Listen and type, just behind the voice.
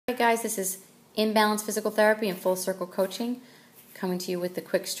guys, this is Imbalance Physical Therapy and Full Circle Coaching, coming to you with the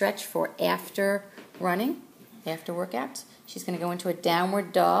quick stretch for after running, after workouts. She's going to go into a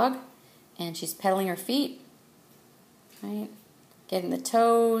downward dog, and she's pedaling her feet, right? Getting the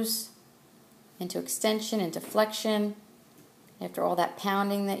toes into extension, into flexion, after all that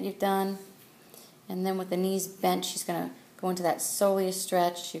pounding that you've done. And then with the knees bent, she's going to go into that soleus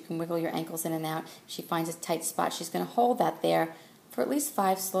stretch. You can wiggle your ankles in and out. She finds a tight spot. She's going to hold that there for at least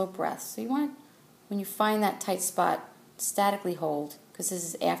 5 slow breaths. So you want to, when you find that tight spot, statically hold, because this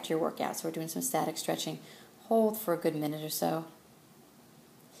is after your workout, so we're doing some static stretching. Hold for a good minute or so.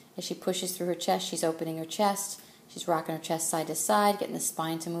 As she pushes through her chest, she's opening her chest. She's rocking her chest side to side, getting the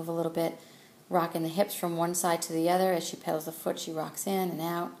spine to move a little bit, rocking the hips from one side to the other. As she pedals the foot, she rocks in and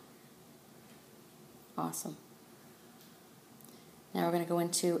out. Awesome. Now we're going to go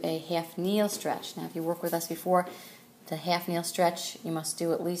into a half kneel stretch. Now if you worked with us before, the half kneel stretch you must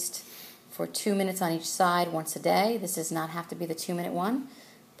do at least for 2 minutes on each side once a day. This does not have to be the 2-minute one,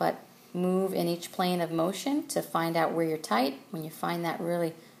 but move in each plane of motion to find out where you're tight. When you find that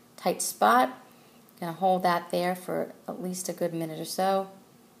really tight spot, you're going to hold that there for at least a good minute or so.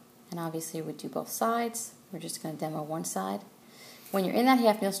 And obviously we do both sides. We're just going to demo one side. When you're in that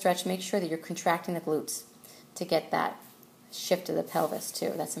half kneel stretch, make sure that you're contracting the glutes to get that shift of the pelvis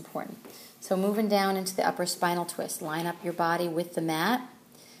too. That's important. So moving down into the upper spinal twist. Line up your body with the mat.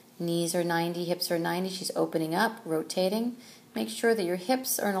 Knees are 90, hips are 90. She's opening up, rotating. Make sure that your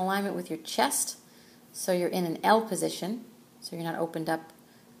hips are in alignment with your chest, so you're in an L position, so you're not opened up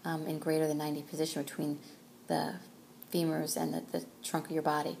in greater than 90 position between the femurs and the trunk of your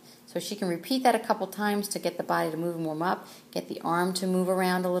body. So she can repeat that a couple times to get the body to move and warm up, get the arm to move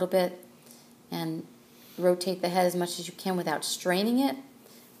around a little bit, and rotate the head as much as you can without straining it.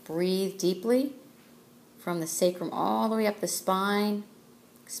 Breathe deeply from the sacrum all the way up the spine.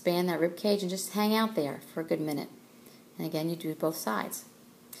 Expand that rib cage and just hang out there for a good minute. And again, you do both sides.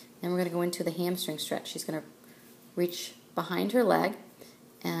 Then we're going to go into the hamstring stretch. She's going to reach behind her leg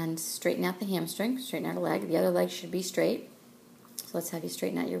and straighten out the hamstring, straighten out her leg. The other leg should be straight. So let's have you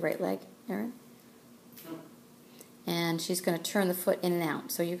straighten out your right leg, Erin. And she's going to turn the foot in and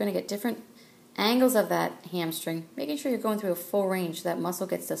out. So you're going to get different angles of that hamstring, making sure you're going through a full range so that muscle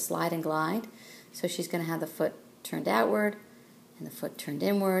gets to slide and glide. So she's going to have the foot turned outward and the foot turned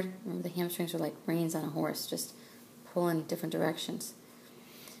inward. Remember, the hamstrings are like reins on a horse, just pull in different directions.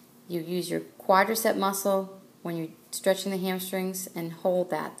 You use your quadricep muscle when you're stretching the hamstrings and hold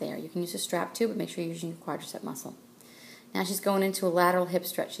that there. You can use a strap too, but make sure you're using your quadricep muscle. Now she's going into a lateral hip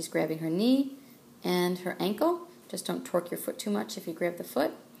stretch. She's grabbing her knee and her ankle. Just don't torque your foot too much if you grab the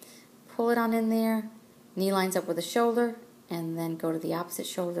foot. Pull it on in there. Knee lines up with the shoulder, and then go to the opposite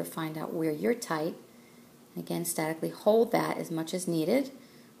shoulder to find out where you're tight. And again, statically hold that as much as needed.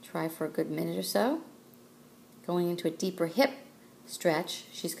 Try for a good minute or so. Going into a deeper hip stretch,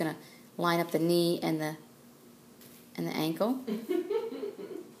 she's going to line up the knee and the ankle. All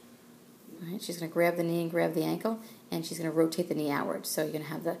right, she's going to grab the knee and grab the ankle, and she's going to rotate the knee outward. So you're going to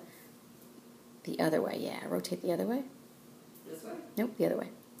have the other way. Yeah, rotate the other way. This way? Nope, the other way.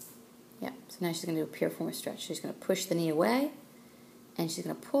 Yeah, so now she's going to do a piriformis stretch. She's going to push the knee away, and she's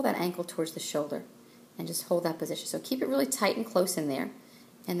going to pull that ankle towards the shoulder, and just hold that position. So keep it really tight and close in there,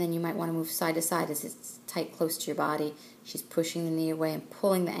 and then you might want to move side to side as it's tight close to your body. She's pushing the knee away and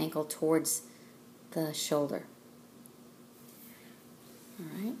pulling the ankle towards the shoulder.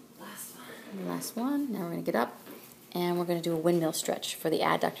 All right. Last one. Now we're going to get up, and we're going to do a windmill stretch for the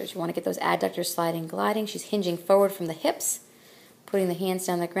adductors. You want to get those adductors sliding, gliding. She's hinging forward from the hips, putting the hands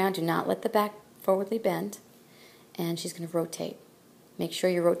down the ground. Do not let the back forwardly bend. And she's going to rotate. Make sure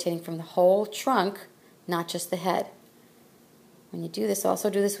you're rotating from the whole trunk, not just the head. When you do this, also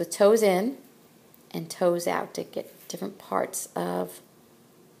do this with toes in and toes out to get different parts of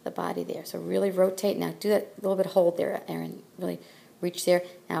the body there. So really rotate. Now do that little bit of hold there, Erin. Really reach there.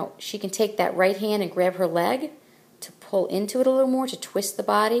 Now she can take that right hand and grab her leg to pull into it a little more, to twist the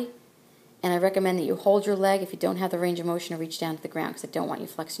body. And I recommend that you hold your leg if you don't have the range of motion to reach down to the ground, because I don't want you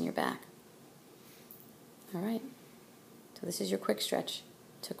flexing your back. All right. So this is your quick stretch.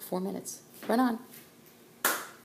 Took 4 minutes. Run on.